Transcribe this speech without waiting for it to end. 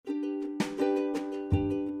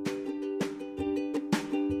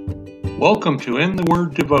Welcome to In the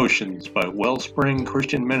Word Devotions by Wellspring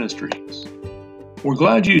Christian Ministries. We're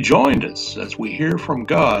glad you joined us as we hear from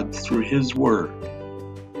God through His Word.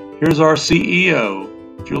 Here's our CEO,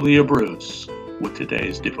 Julia Bruce, with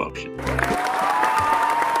today's devotion.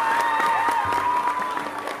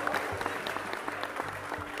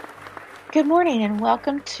 Good morning and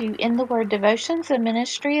welcome to In the Word Devotions, a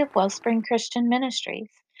ministry of Wellspring Christian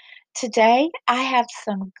Ministries. Today, I have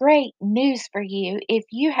some great news for you if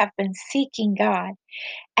you have been seeking God.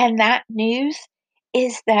 And that news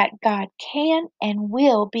is that God can and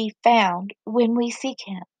will be found when we seek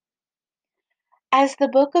Him. As the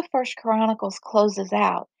book of First Chronicles closes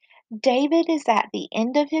out, David is at the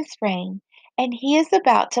end of his reign and he is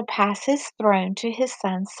about to pass his throne to his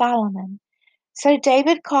son Solomon. So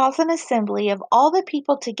David calls an assembly of all the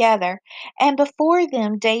people together, and before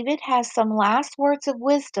them David has some last words of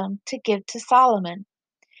wisdom to give to Solomon.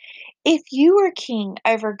 If you were king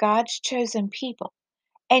over God's chosen people,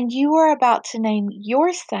 and you were about to name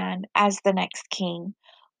your son as the next king,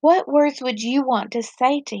 what words would you want to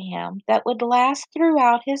say to him that would last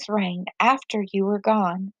throughout his reign after you were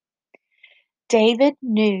gone? David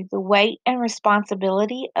knew the weight and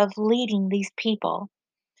responsibility of leading these people.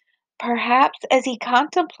 Perhaps as he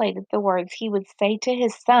contemplated the words he would say to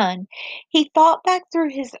his son, he thought back through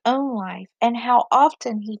his own life and how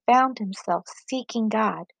often he found himself seeking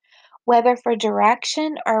God, whether for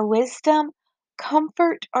direction or wisdom,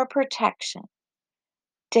 comfort or protection.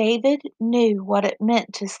 David knew what it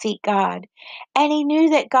meant to seek God, and he knew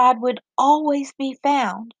that God would always be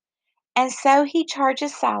found. And so he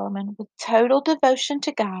charges Solomon with total devotion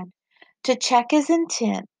to God, to check his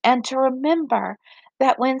intent, and to remember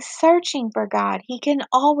that when searching for God, he can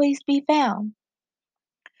always be found.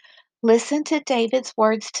 Listen to David's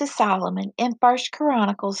words to Solomon in 1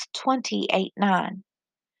 Chronicles 28:9.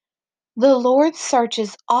 The Lord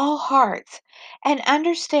searches all hearts and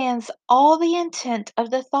understands all the intent of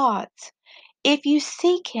the thoughts. If you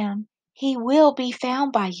seek him, he will be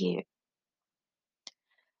found by you.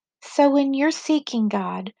 So when you're seeking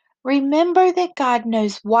God, remember that God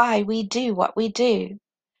knows why we do what we do.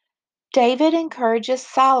 David encourages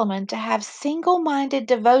Solomon to have single-minded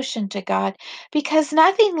devotion to God because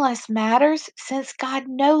nothing less matters since God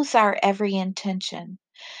knows our every intention.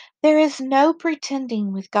 There is no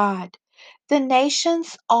pretending with God. The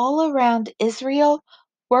nations all around Israel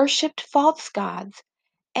worshipped false gods,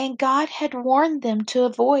 and God had warned them to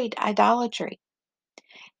avoid idolatry.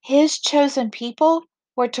 His chosen people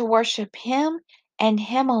were to worship Him and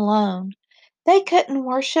Him alone. They couldn't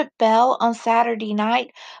worship Baal on Saturday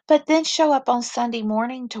night, but then show up on Sunday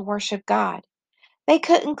morning to worship God. They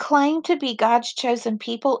couldn't claim to be God's chosen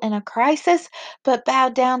people in a crisis, but bow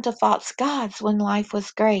down to false gods when life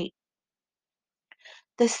was great.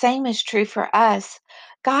 The same is true for us.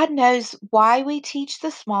 God knows why we teach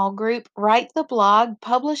the small group, write the blog,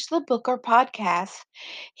 publish the book or podcast.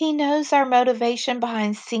 He knows our motivation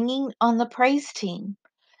behind singing on the praise team.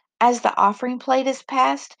 As the offering plate is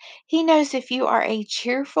passed, He knows if you are a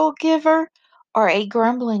cheerful giver or a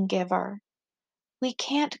grumbling giver. We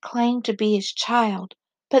can't claim to be His child,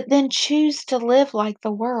 but then choose to live like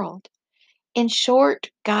the world. In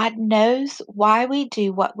short, God knows why we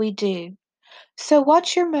do what we do. So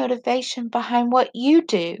what's your motivation behind what you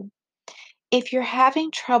do? If you're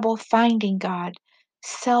having trouble finding God,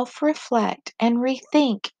 self-reflect and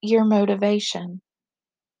rethink your motivation.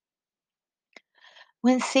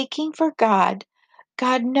 When seeking for God,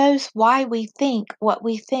 God knows why we think what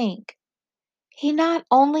we think. He not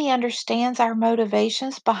only understands our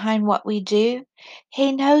motivations behind what we do,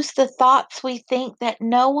 He knows the thoughts we think that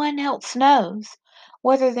no one else knows,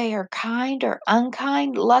 whether they are kind or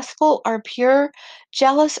unkind, lustful or pure,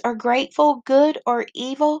 jealous or grateful, good or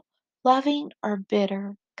evil, loving or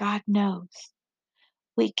bitter. God knows.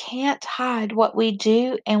 We can't hide what we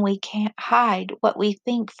do, and we can't hide what we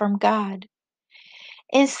think from God.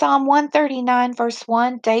 In Psalm 139, verse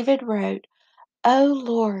 1, David wrote, O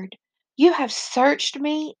Lord, you have searched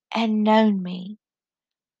me and known me.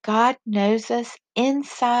 God knows us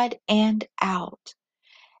inside and out.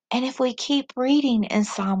 And if we keep reading in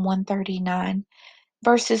Psalm 139,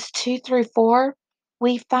 verses 2 through 4,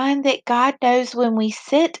 we find that God knows when we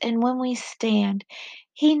sit and when we stand.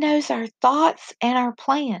 He knows our thoughts and our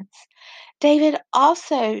plans. David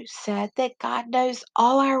also said that God knows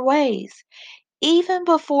all our ways. Even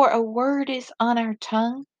before a word is on our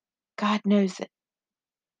tongue, God knows it.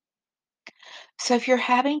 So if you're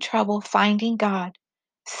having trouble finding God,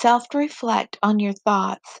 self-reflect on your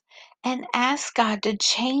thoughts and ask God to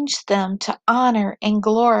change them to honor and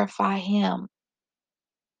glorify Him.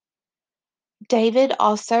 David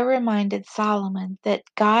also reminded Solomon that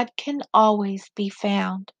God can always be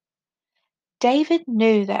found. David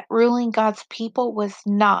knew that ruling God's people was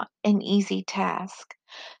not an easy task.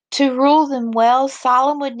 To rule them well,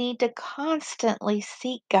 Solomon would need to constantly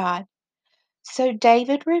seek God. So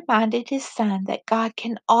David reminded his son that God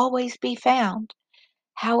can always be found.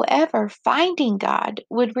 However, finding God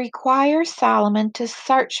would require Solomon to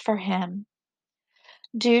search for him.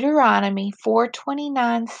 Deuteronomy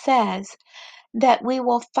 4:29 says that we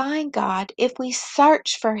will find God if we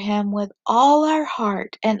search for him with all our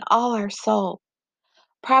heart and all our soul.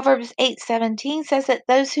 Proverbs 8:17 says that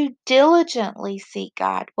those who diligently seek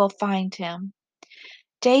God will find him.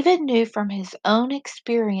 David knew from his own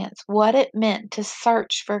experience what it meant to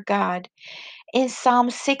search for God. In Psalm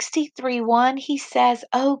 63:1, he says,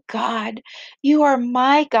 "O God, you are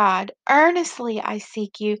my God. Earnestly I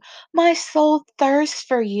seek you. My soul thirsts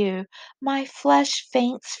for you. My flesh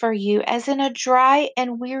faints for you, as in a dry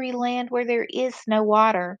and weary land where there is no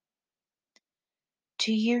water."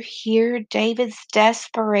 Do you hear David's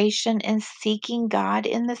desperation in seeking God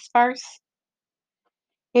in this verse?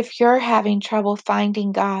 If you're having trouble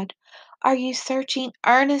finding God, are you searching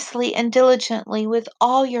earnestly and diligently with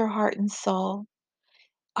all your heart and soul?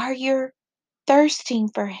 Are you thirsting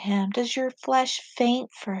for him? Does your flesh faint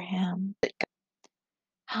for him?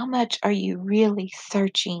 How much are you really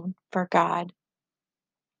searching for God?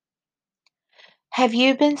 Have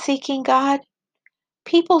you been seeking God?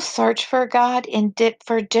 People search for God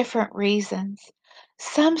for different reasons.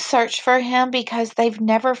 Some search for him because they've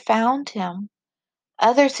never found him.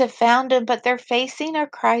 Others have found him, but they're facing a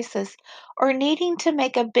crisis or needing to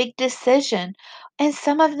make a big decision, and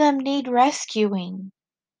some of them need rescuing.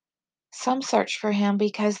 Some search for him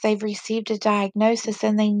because they've received a diagnosis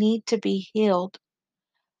and they need to be healed.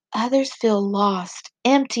 Others feel lost,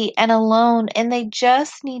 empty, and alone, and they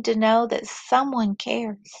just need to know that someone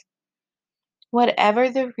cares. Whatever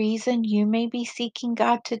the reason you may be seeking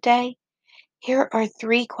God today, here are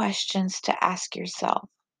 3 questions to ask yourself.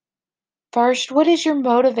 First, what is your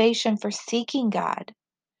motivation for seeking God?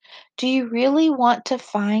 Do you really want to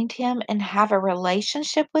find him and have a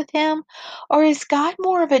relationship with him? Or is God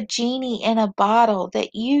more of a genie in a bottle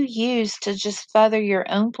that you use to just further your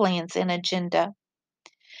own plans and agenda?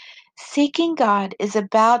 Seeking God is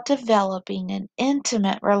about developing an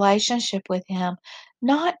intimate relationship with him,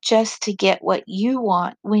 not just to get what you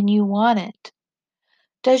want when you want it.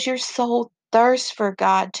 Does your soul thirst for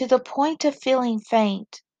God to the point of feeling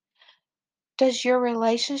faint? Does your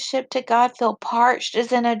relationship to God feel parched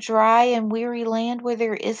as in a dry and weary land where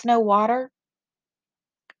there is no water?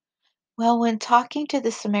 Well, when talking to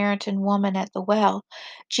the Samaritan woman at the well,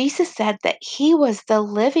 Jesus said that he was the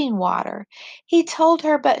living water. He told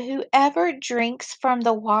her, "But whoever drinks from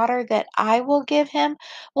the water that I will give him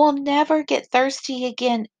will never get thirsty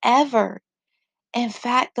again, ever. In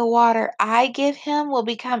fact, the water I give him will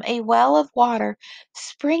become a well of water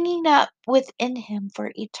springing up within him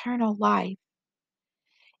for eternal life."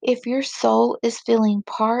 If your soul is feeling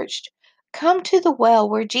parched, come to the well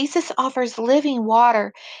where Jesus offers living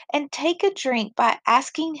water and take a drink by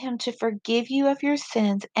asking him to forgive you of your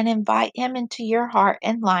sins and invite him into your heart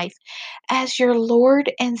and life as your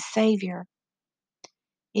Lord and Savior.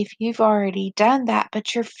 If you've already done that,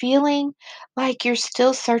 but you're feeling like you're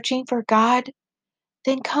still searching for God,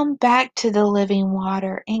 then come back to the living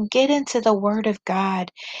water and get into the Word of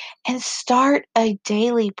God and start a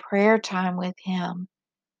daily prayer time with Him,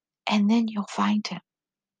 and then you'll find Him.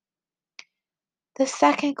 The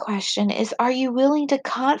second question is, are you willing to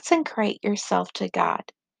consecrate yourself to God?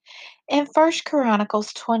 In 1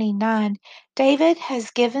 Chronicles 29, David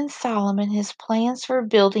has given Solomon his plans for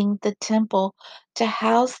building the temple to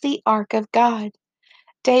house the ark of God.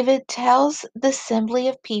 David tells the assembly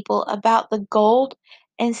of people about the gold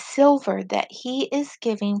and silver that he is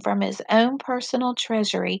giving from his own personal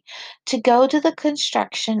treasury to go to the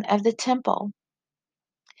construction of the temple.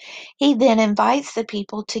 He then invites the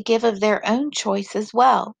people to give of their own choice as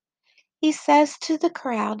well. He says to the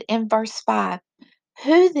crowd in verse 5,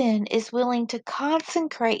 "Who then is willing to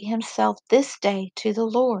consecrate himself this day to the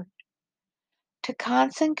Lord?" To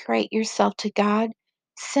consecrate yourself to God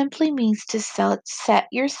simply means to set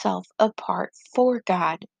yourself apart for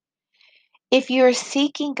God. If you are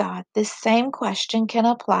seeking God, this same question can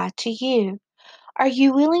apply to you. Are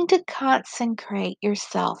you willing to consecrate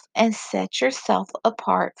yourself and set yourself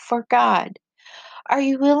apart for God? Are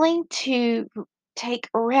you willing to take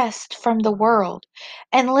rest from the world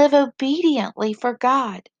and live obediently for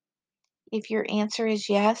God? If your answer is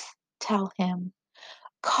yes, tell Him.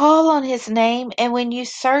 Call on his name, and when you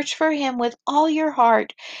search for him with all your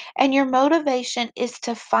heart and your motivation is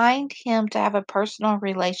to find him, to have a personal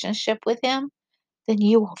relationship with him, then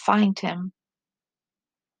you will find him.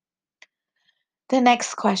 The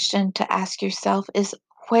next question to ask yourself is,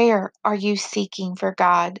 where are you seeking for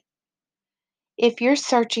God? If you're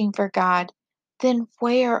searching for God, then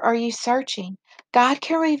where are you searching? God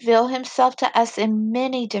can reveal himself to us in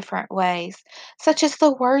many different ways, such as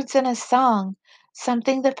the words in a song,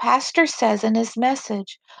 something the pastor says in his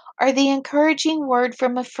message, or the encouraging word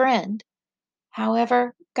from a friend.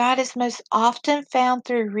 However, God is most often found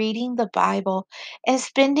through reading the Bible and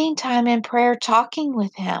spending time in prayer talking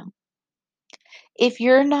with him. If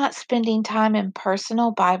you're not spending time in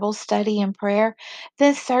personal Bible study and prayer,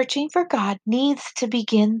 then searching for God needs to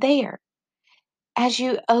begin there. As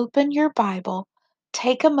you open your Bible,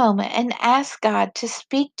 take a moment and ask God to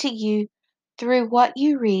speak to you through what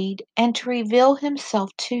you read and to reveal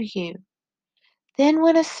Himself to you. Then,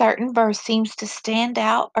 when a certain verse seems to stand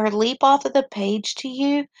out or leap off of the page to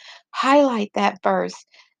you, highlight that verse.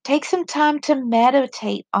 Take some time to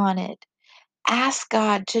meditate on it. Ask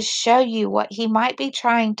God to show you what He might be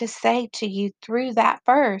trying to say to you through that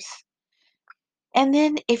verse. And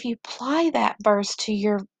then, if you apply that verse to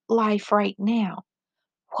your life right now,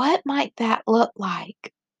 what might that look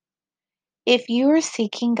like? If you are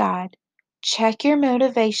seeking God, check your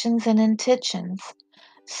motivations and intentions.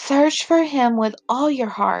 Search for Him with all your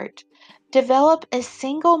heart. Develop a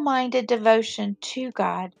single minded devotion to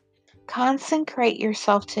God. Consecrate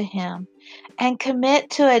yourself to Him and commit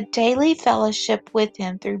to a daily fellowship with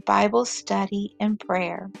Him through Bible study and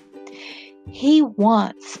prayer. He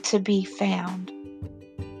wants to be found.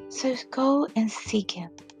 So go and seek Him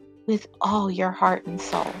with all your heart and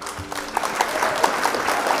soul.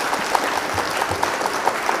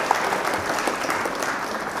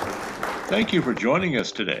 Thank you for joining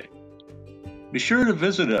us today. Be sure to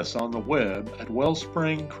visit us on the web at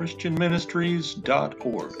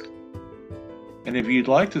wellspringchristianministries.org. And if you'd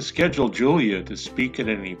like to schedule Julia to speak at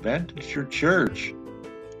an event at your church,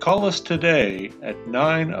 call us today at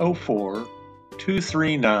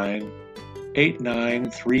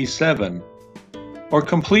 904-239-8937 or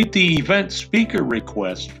complete the event speaker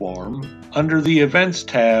request form under the Events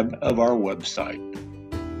tab of our website.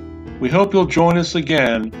 We hope you'll join us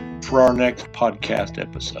again for our next podcast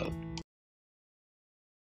episode.